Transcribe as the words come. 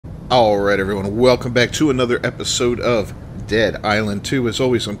Alright everyone, welcome back to another episode of Dead Island 2. As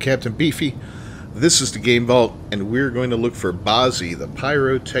always, I'm Captain Beefy. This is the Game Vault, and we're going to look for Bozzy, the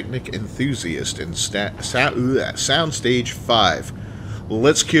pyrotechnic enthusiast, in Soundstage 5.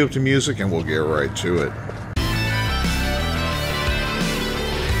 Let's cue up the music and we'll get right to it.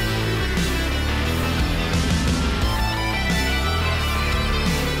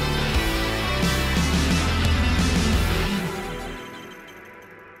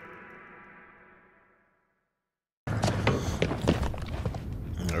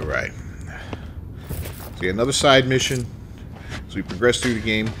 Alright. See, another side mission as we progress through the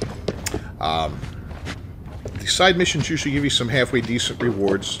game. The side missions usually give you some halfway decent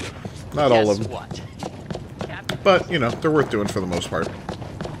rewards. Not all of them. But, you know, they're worth doing for the most part.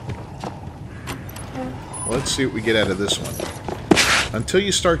 Let's see what we get out of this one. Until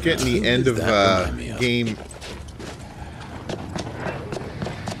you start getting the end of game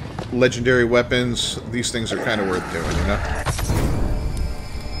legendary weapons, these things are kind of worth doing, you know?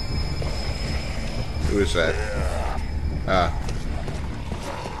 Who is that?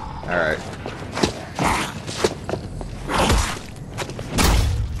 Alright.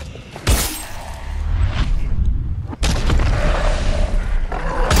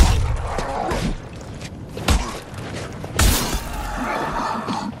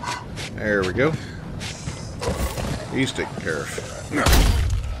 There we go. He's taken care of.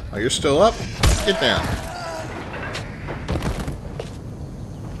 Oh, you're still up? Get down.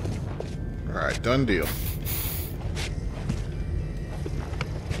 Alright, done deal.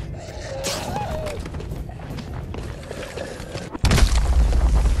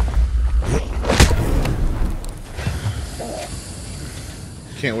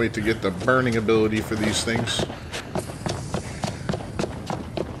 Can't wait to get the burning ability for these things.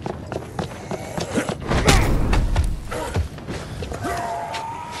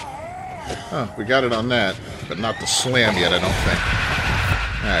 Oh, we got it on that, but not the slam yet, I don't think.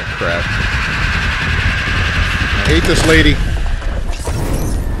 Ah, crap. I hate this lady.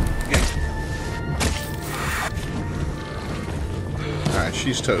 Alright,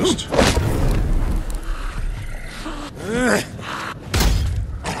 she's toast.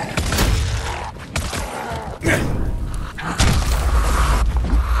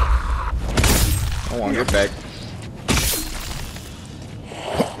 Come on, get back.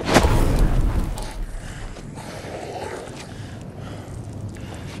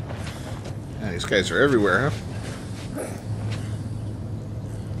 These guys are everywhere, huh?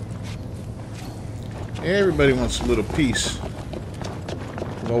 Everybody wants a little piece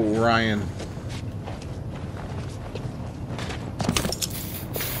of old Ryan.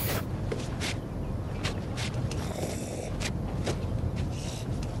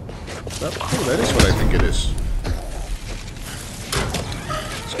 Oh, that is what I think it is.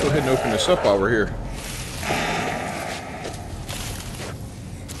 Let's go ahead and open this up while we're here.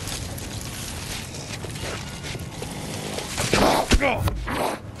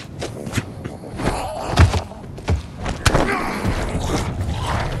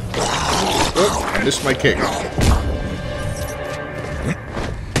 Oh, I missed my kick.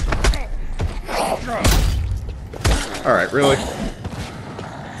 Alright, really?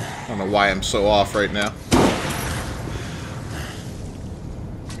 I don't know why I'm so off right now.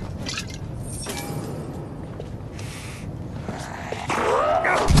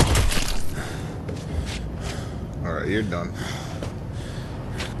 Alright, you're done.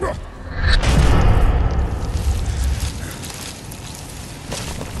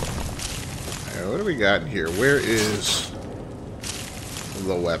 What do we got in here? Where is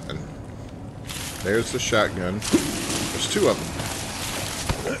the weapon? There's the shotgun. There's two of them.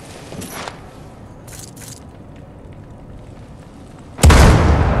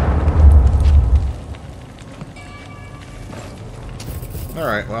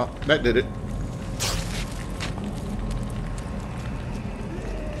 Alright, well, that did it.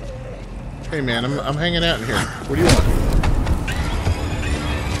 Hey man, I'm hanging out in here. What do you want?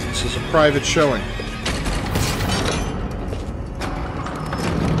 This is a private showing.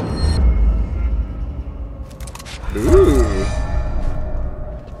 Ooh.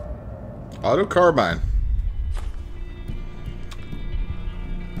 Auto carbine.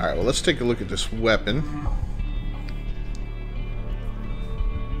 Alright, well, let's take a look at this weapon.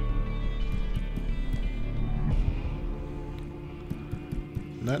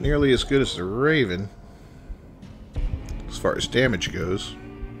 Not nearly as good as the Raven, as far as damage goes.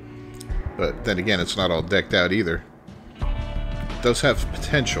 But then again, it's not all decked out either. It does have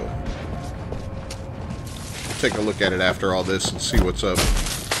potential. We'll take a look at it after all this and see what's up.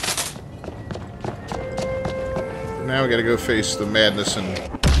 Now we gotta go face the madness and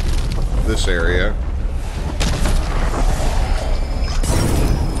this area.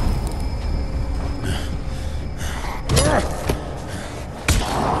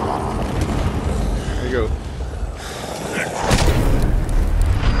 There you go.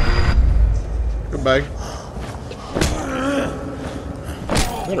 Goodbye.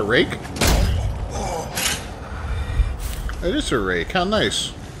 Is that a rake? That is a rake. How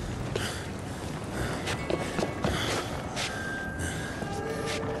nice.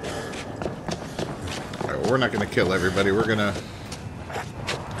 Alright, well, we're not going to kill everybody. We're going to...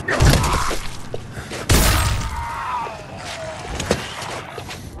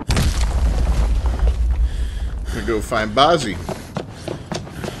 go find Bozzy.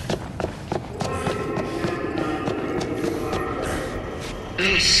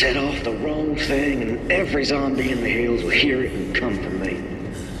 I set off the wrong thing, and every zombie in the hills will hear it and come for me.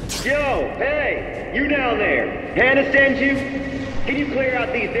 Yo, hey, you down there. Hannah sends you? Can you clear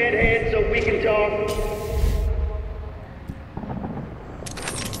out these deadheads so we can talk?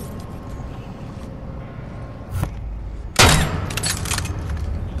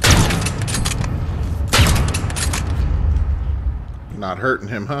 Not hurting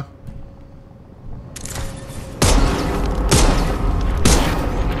him, huh?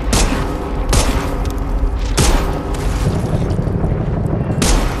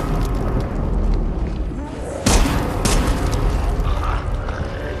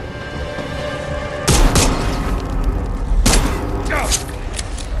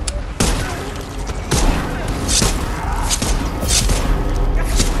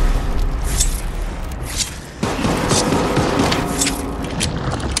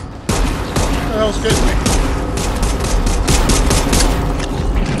 What the hell's getting me?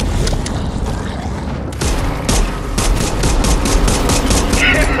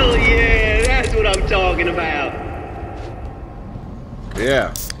 Hell yeah, that's what I'm talking about.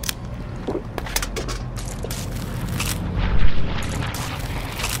 Yeah.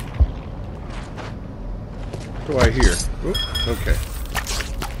 What do I hear? Oop, okay.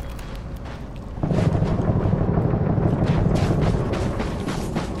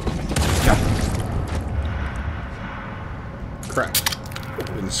 Crap.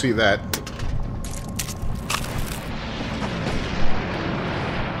 Didn't see that.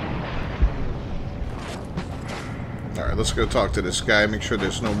 Alright, let's go talk to this guy. Make sure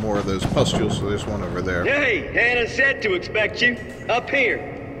there's no more of those pustules, so there's one over there. Hey, Hannah said to expect you. Up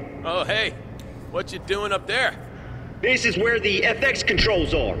here. Oh, hey. What you doing up there? This is where the FX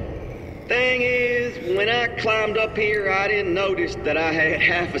controls are. Thing is, when I climbed up here, I didn't notice that I had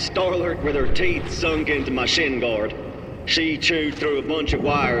half a starlurk with her teeth sunk into my shin guard. She chewed through a bunch of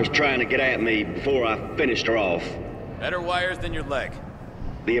wires trying to get at me before I finished her off. Better wires than your leg.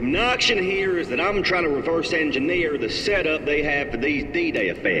 The obnoxion here is that I'm trying to reverse engineer the setup they have for these D-Day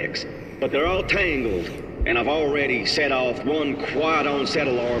effects. But they're all tangled, and I've already set off one quiet on-set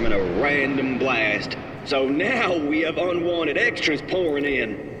alarm in a random blast. So now we have unwanted extras pouring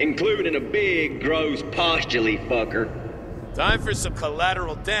in, including a big, gross, postulate fucker. Time for some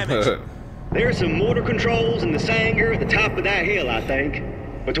collateral damage. There's some motor controls in the Sanger at the top of that hill, I think.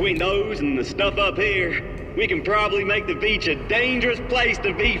 Between those and the stuff up here, we can probably make the beach a dangerous place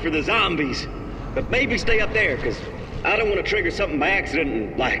to be for the zombies. But maybe stay up there, because I don't want to trigger something by accident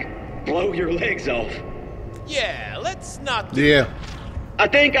and, like, blow your legs off. Yeah, let's not do Yeah. I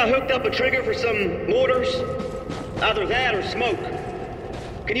think I hooked up a trigger for some mortars. Either that or smoke.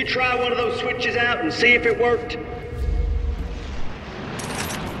 Can you try one of those switches out and see if it worked?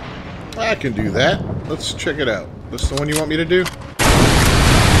 I can do that. Let's check it out. This the one you want me to do?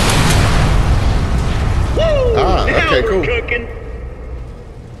 Woo! Ah, Now okay, we're cool. cooking.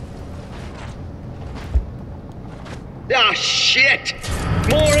 Ah, shit!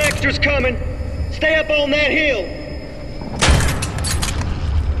 More extras coming. Stay up on that hill.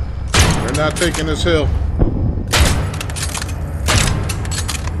 We're not taking this hill.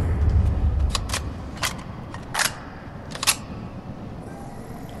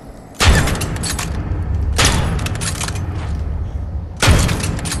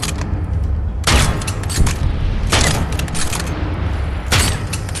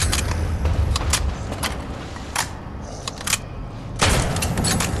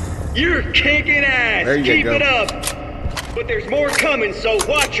 You're kicking ass. There you Keep go. it up. But there's more coming, so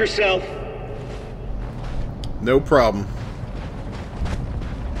watch yourself. No problem.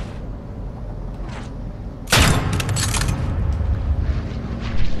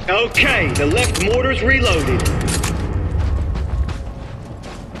 Okay, the left mortar's reloaded.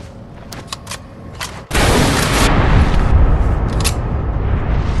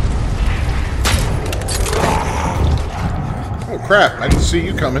 Oh crap, I didn't see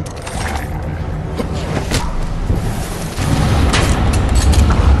you coming.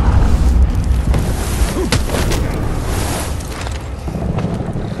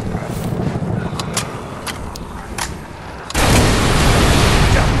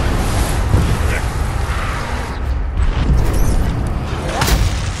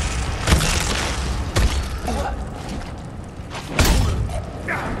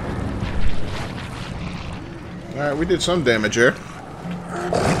 we did some damage there.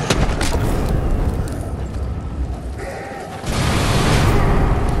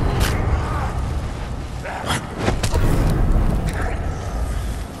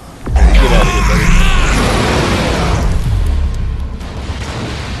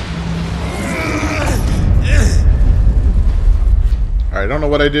 I don't know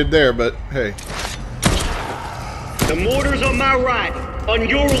what I did there, but hey. The mortars on my right, on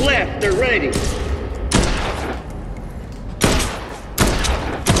your left, they're ready.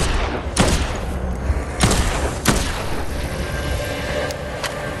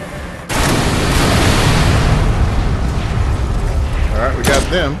 Alright, we got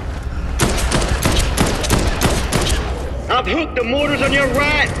them. I've hooked the mortars on your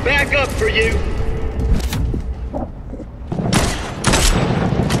right, back up for you.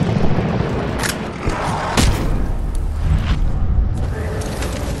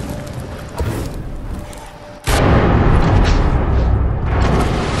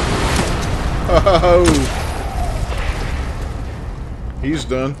 Oh, he's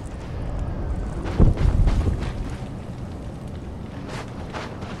done.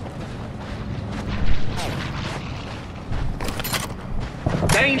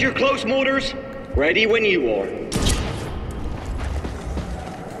 Danger close, mortars. Ready when you are.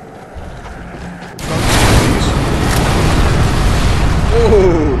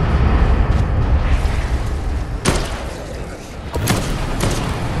 Oh.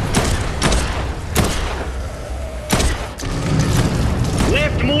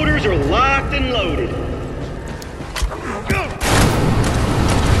 Left mortars are locked and loaded.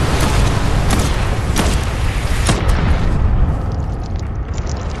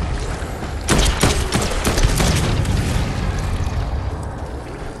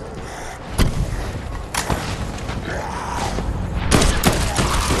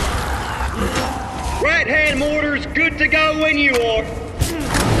 Right-hand mortars good to go when you are.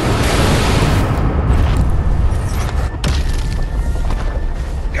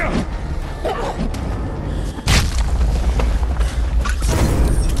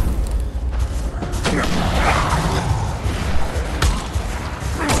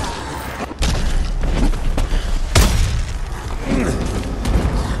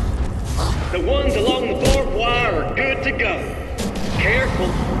 The ones along the barbed wire are good to go. Careful.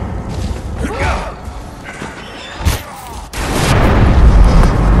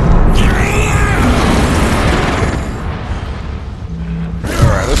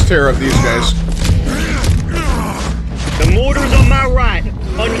 Alright, let's tear up these guys. The mortars on my right,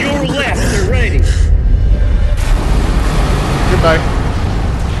 on your left, they're ready. Goodbye.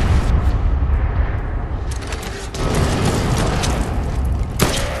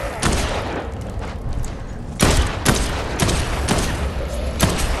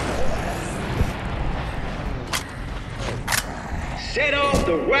 Set off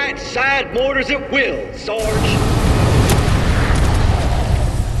the right side mortars at will, Sarge.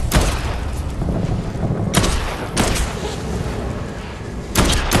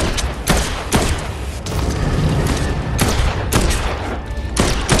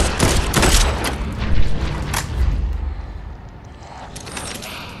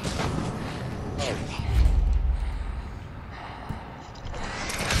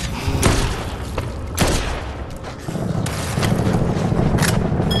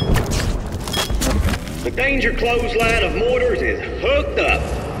 The danger clothesline of mortars is hooked up.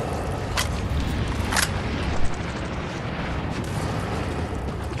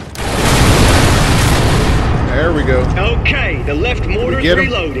 There we go. Okay, the left mortar's get him?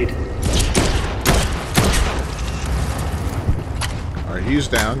 reloaded. Alright, he's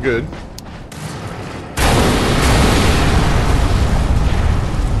down. Good.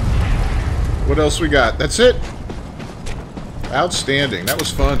 What else we got? That's it? Outstanding. That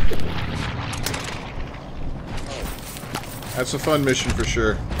was fun. That's a fun mission for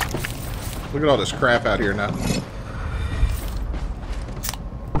sure. Look at all this crap out here now.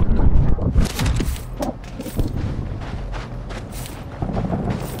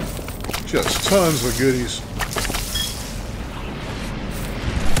 Just tons of goodies.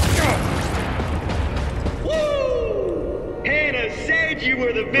 Woo! Hannah said you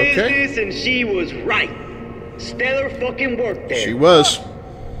were the business, and she was right. Stellar fucking work there. She was.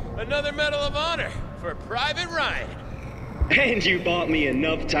 Another Medal of Honor for Private Ryan. And you bought me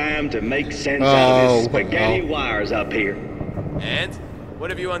enough time to make sense out of this spaghetti wires up here. And what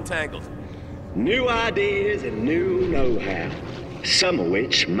have you untangled? New ideas and new know-how. Some of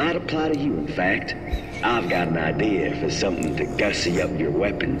which might apply to you, in fact. I've got an idea for something to gussy up your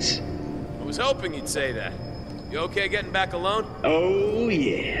weapons. I was hoping you'd say that. You okay getting back alone? Oh,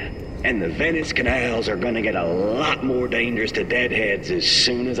 yeah. And the Venice canals are gonna get a lot more dangerous to deadheads as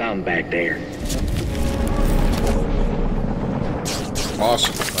soon as I'm back there.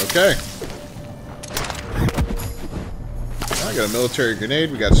 Awesome. Okay. I got a military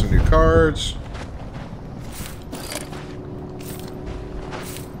grenade. We got some new cards.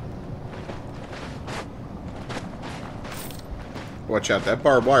 Watch out, that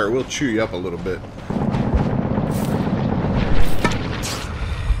barbed wire will chew you up a little bit.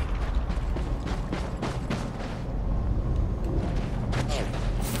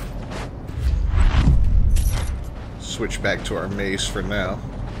 Switch back to our mace for now.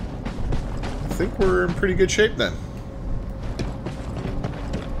 I think we're in pretty good shape then.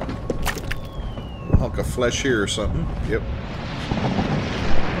 A hunk of flesh here or something. Yep.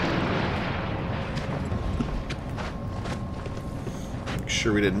 Make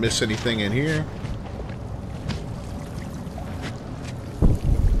sure we didn't miss anything in here.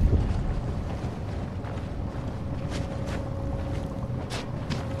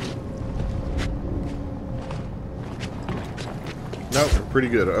 Nope, we're pretty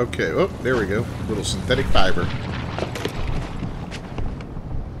good. Okay, oh, there we go. Little synthetic fiber.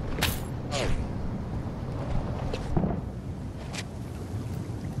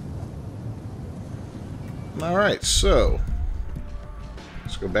 Alright, so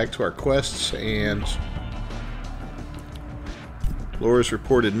let's go back to our quests, and Laura's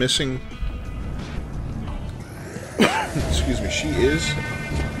reported missing. Excuse me, she is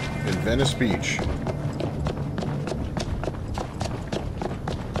in Venice Beach.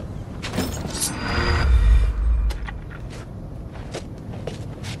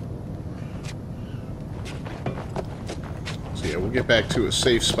 So yeah, we'll get back to a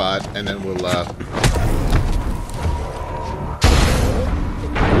safe spot, and then we'll start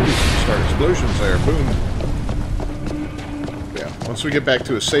explosions there. Boom. Yeah, once we get back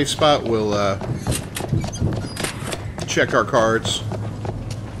to a safe spot, we'll check our cards.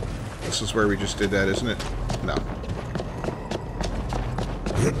 This is where we just did that, isn't it? No.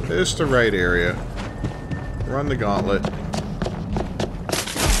 It's the right area. Run the gauntlet.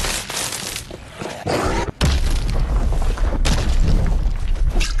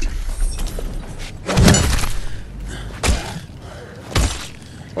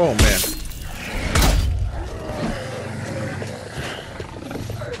 Oh, man.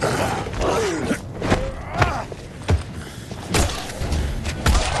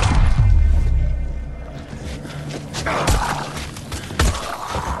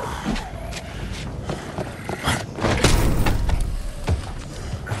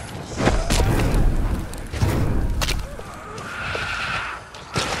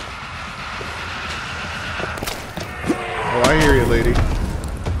 Oh, I hear you, lady.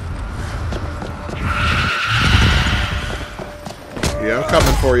 Yeah, I'm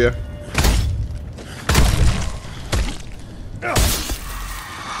coming for you.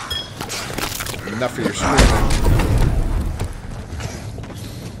 Enough of your screaming.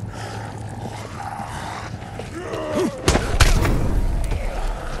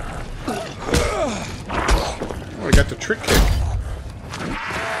 Oh, I got the trick kick.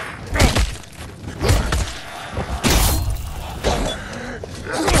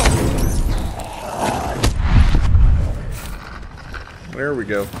 There we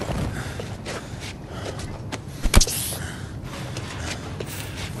go.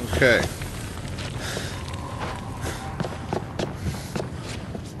 Okay.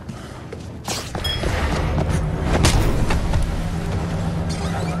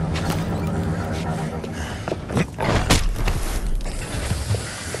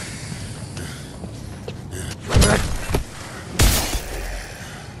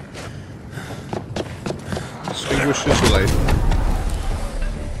 Extinguish this light.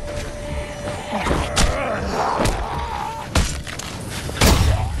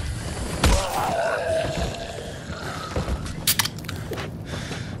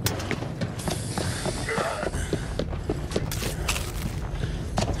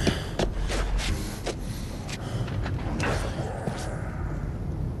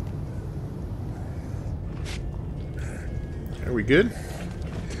 Are we good?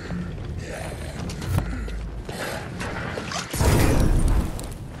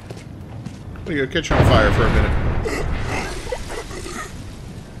 We go catch on fire for a minute.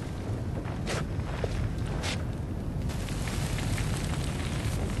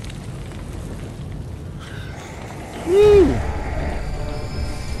 Woo!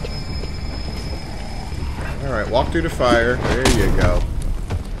 Alright, walk through the fire. There you go.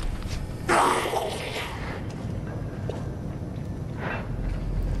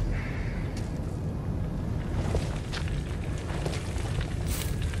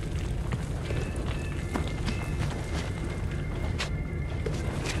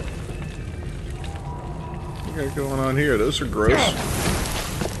 we got going on here? Those are gross.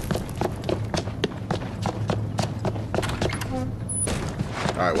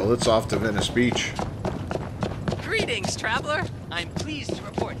 Alright, well, it's off to Venice Beach. Greetings, traveler. I'm pleased to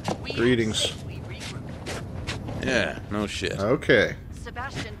report that we Greetings. safely regrouped. Yeah, no shit. Okay.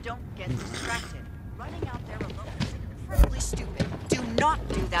 Sebastian, don't get distracted. Running out there alone is incredibly stupid. Do not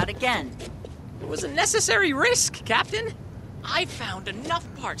do that again. It was a necessary risk, Captain. I found enough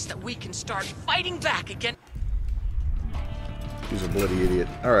parts that we can start fighting back again. He's a bloody idiot.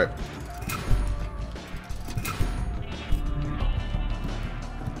 Alright.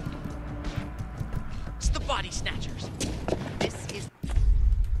 It's the body snatchers. This is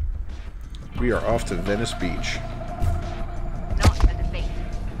We are off to Venice Beach. not a debate.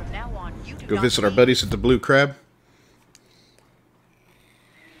 From now on, you do Go not visit our leave. buddies at the Blue Crab.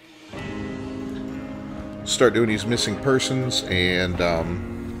 Start doing these missing persons and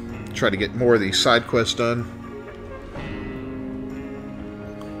try to get more of these side quests done.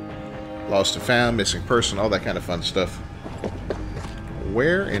 Lost and found, missing person, all that kind of fun stuff.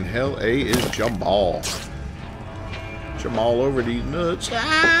 Where in hell A is Jamal? Jamal over these nuts.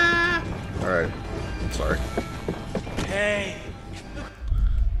 Ah! Alright, sorry. Hey.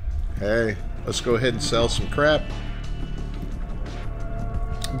 Hey, let's go ahead and sell some crap.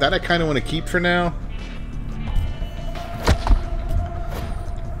 That I kind of want to keep for now.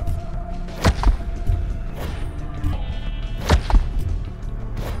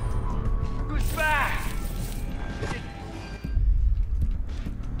 Who's back?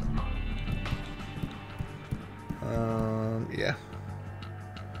 Yeah.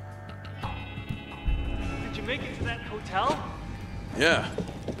 Did you make it to that hotel? Yeah,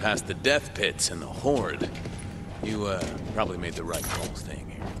 past the death pits and the horde. You, probably made the right call staying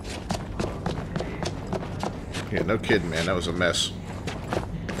here. Yeah, no kidding, man. That was a mess.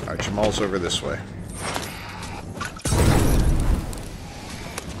 Alright, Jamal's over this way.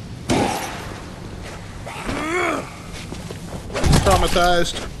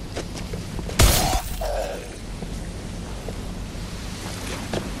 Traumatized.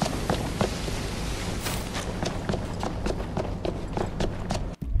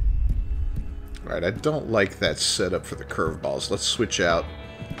 Alright, I don't like that setup for the curveballs. Let's switch out.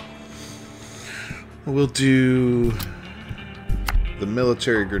 We'll do the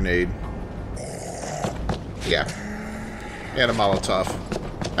military grenade. Yeah. And a Molotov.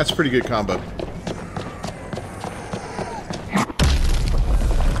 That's a pretty good combo.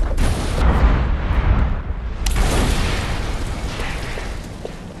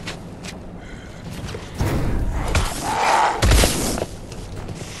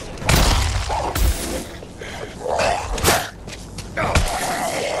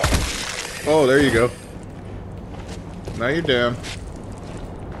 Oh, there you go. Now you're down.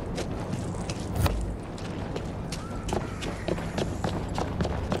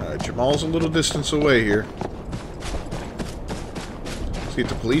 Alright, Jamal's a little distance away here. Is he at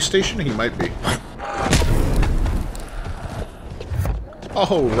the police station? He might be.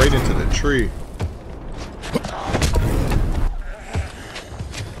 Oh, right into the tree.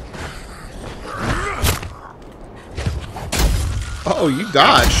 Oh, you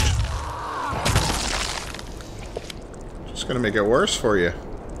dodged. Just gonna make it worse for you.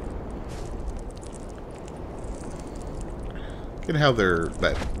 Look at how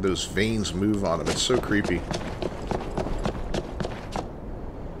those veins move on them. It's so creepy.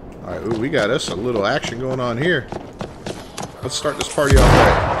 Alright, ooh, we got us a little action going on here. Let's start this party off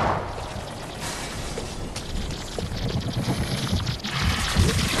right.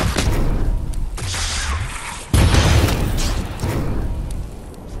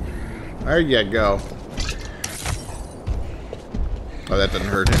 There you go. Oh, that doesn't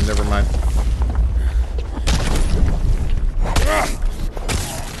hurt him. Never mind.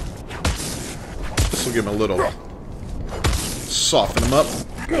 This will give him a little... soften him up.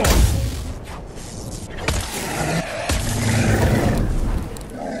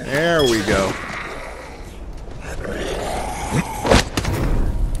 There we go.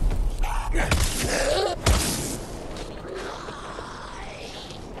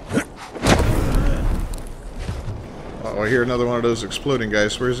 Oh, I hear another one of those exploding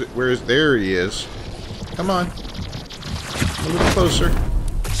guys. Where is it? Where is... There he is. Come on. A little closer.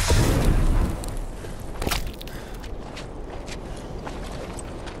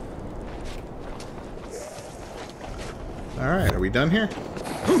 Alright, are we done here?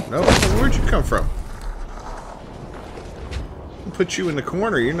 No, where'd you come from? I'll put you in the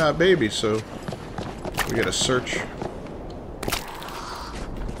corner. You're not baby, so... we gotta search...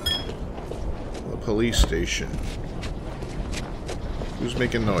 the police station. Who's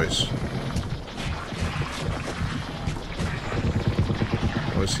making noise?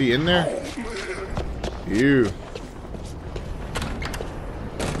 Was he in there? You.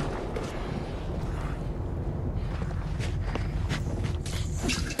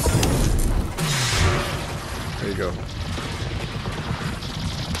 There you go.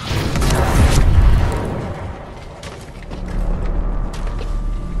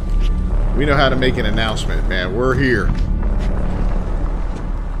 We know how to make an announcement, man. We're here.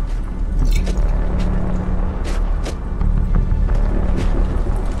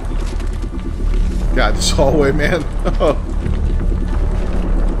 God, this hallway, man.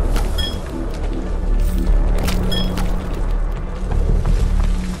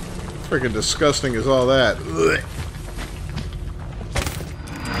 Freaking disgusting is all that. Ugh.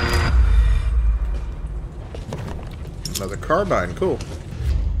 Another carbine, cool.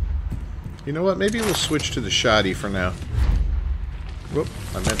 You know what? Maybe we'll switch to the shotty for now. Whoop,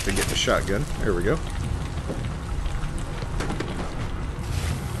 I meant to get the shotgun. There we go.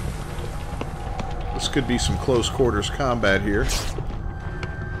 This could be some close quarters combat here.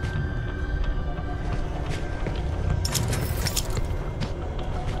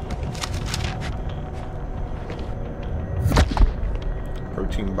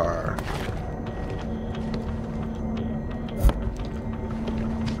 Protein bar.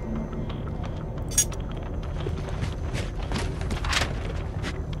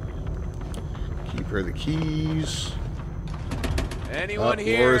 Keep her the keys. Anyone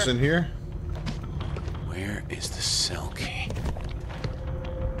here? Laura's in here. Where is the cell key?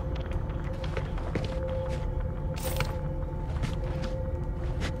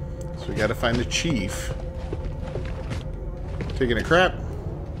 So we gotta find the chief. Taking a crap?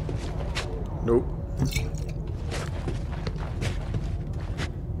 Nope.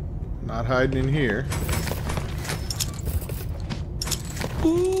 Not hiding in here.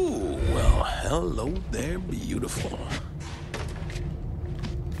 Ooh, well, hello there, beautiful.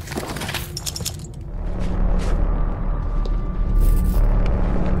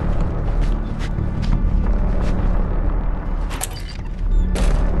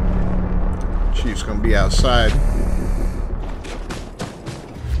 Chief's gonna be outside.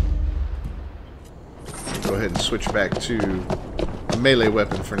 Go ahead and switch back to a melee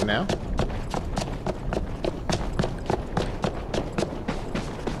weapon for now.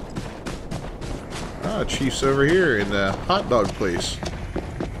 Ah, Chief's over here in the hot dog place.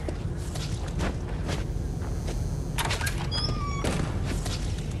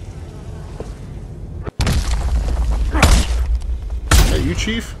 Hey, you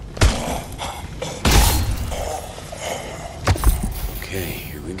Chief? Okay,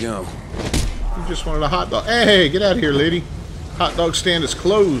 here we go. You just wanted a hot dog. Hey, get out of here, lady. Hot dog stand is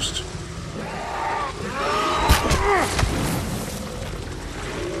closed.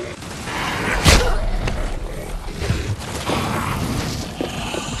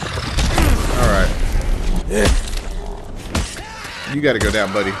 Alright. You gotta go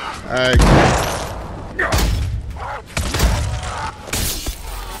down, buddy.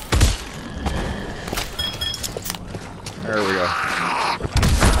 There we go.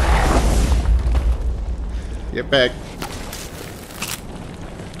 Get back.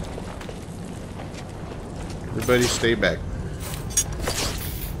 Everybody stay back.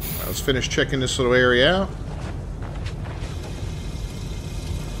 Let's finish checking this little area out.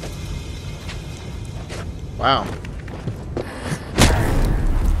 Wow.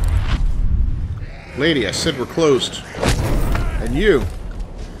 Lady, I said we're closed. And you.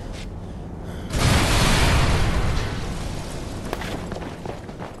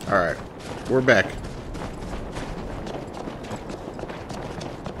 Alright. We're back.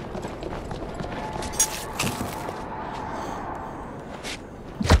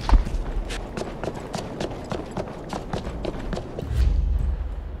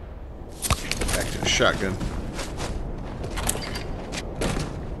 Shotgun.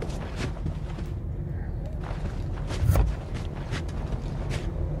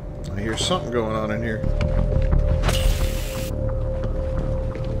 I hear something going on in here.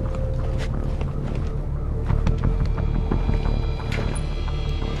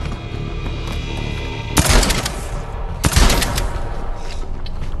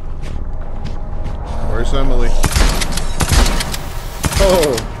 Where's Emily?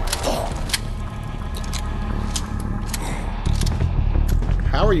 Oh!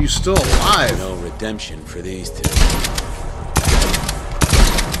 How are you still alive? No redemption for these two.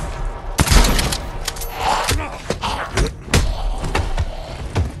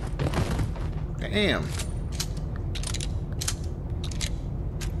 Damn.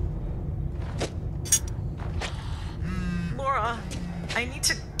 Laura, I need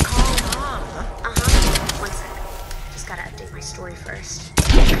to call Mom. One sec. Just gotta update my story first.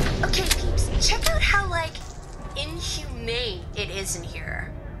 Okay, peeps, check out how, like, inhumane it is in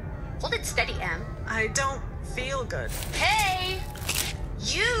here. Hold it steady, Em. I don't feel good. Hey!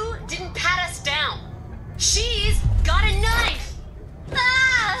 You didn't pat us down. She's got a knife!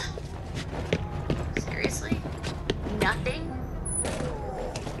 Ah! Seriously? Nothing?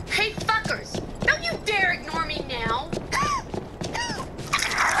 Hey, fuckers! Don't you dare ignore me now!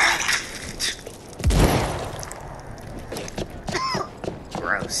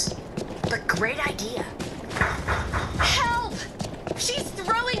 Gross. But great idea. Help! She's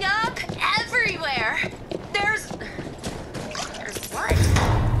throwing up everywhere! There's what?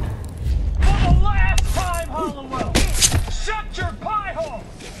 For the last time, Hollowell! Shut your pie hole!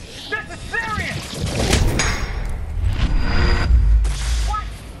 This is serious! What?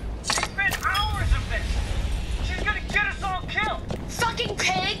 It's been hours of this! She's gonna get us all killed! Fucking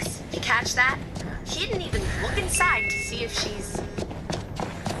pigs! You catch that? He didn't even look inside to see if she's...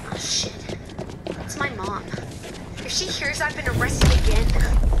 Oh, shit. It's my mom. If she hears I've been arrested again,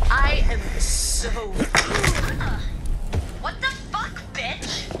 I am so... What the fuck,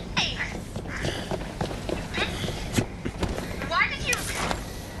 bitch? Hey! Bitch! Why did you...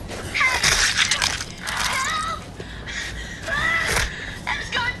 Hey! Help! Em's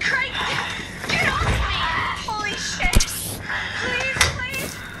gone crazy! Get off me! Holy shit! Please,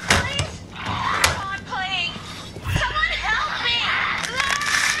 please, please! Come on, please! Someone help me!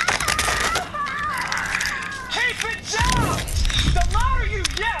 Keep it down! The louder you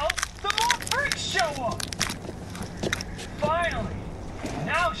yell, the more freaks show up! Finally!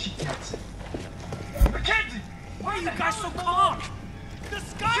 Now she gets it. Mackenzie! Why are you guys so calm? The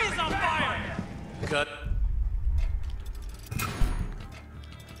sky is on fire! Cut.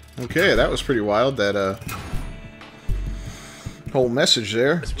 Okay, that was pretty wild, that whole message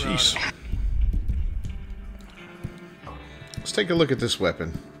there. Jeez. Let's take a look at this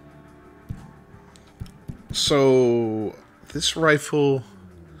weapon. So, this rifle,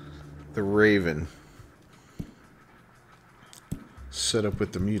 the Raven, set up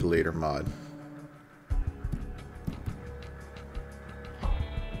with the Mutilator mod.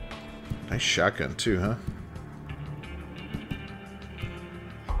 Nice shotgun too, huh?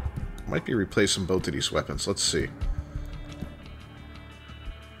 Might be replacing both of these weapons. Let's see.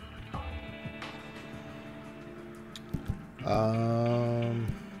 Can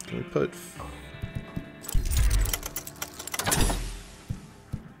we put...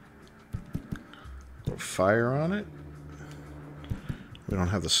 fire on it? We don't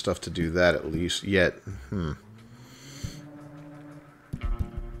have the stuff to do that, at least, yet.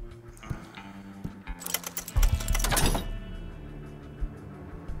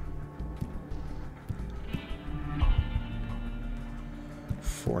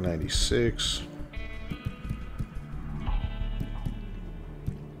 $496.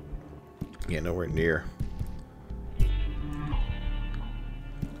 Yeah, nowhere near.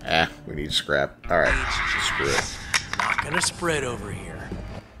 We need scrap. Alright, screw it. Not gonna spread over here.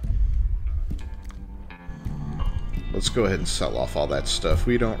 Let's go ahead and sell off all that stuff.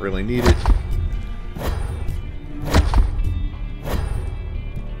 We don't really need it.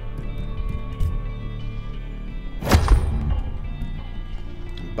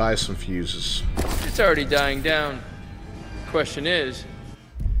 Buy some fuses. It's already dying down. Question is,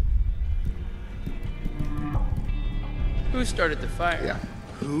 who started the fire? Yeah.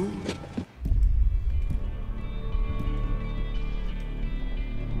 Who?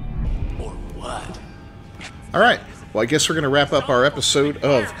 Or what? Alright. Well, I guess we're going to wrap up our episode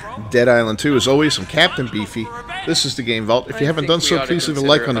of Dead Island 2. As always, I'm Captain Beefy. This is the Game Vault. If you haven't done so, please leave a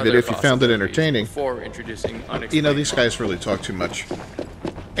like on the video if you found it entertaining. You know, these guys really talk too much.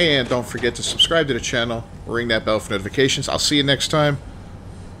 And don't forget to subscribe to the channel, ring that bell for notifications. I'll see you next time.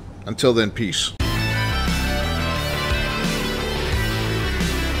 Until then, peace.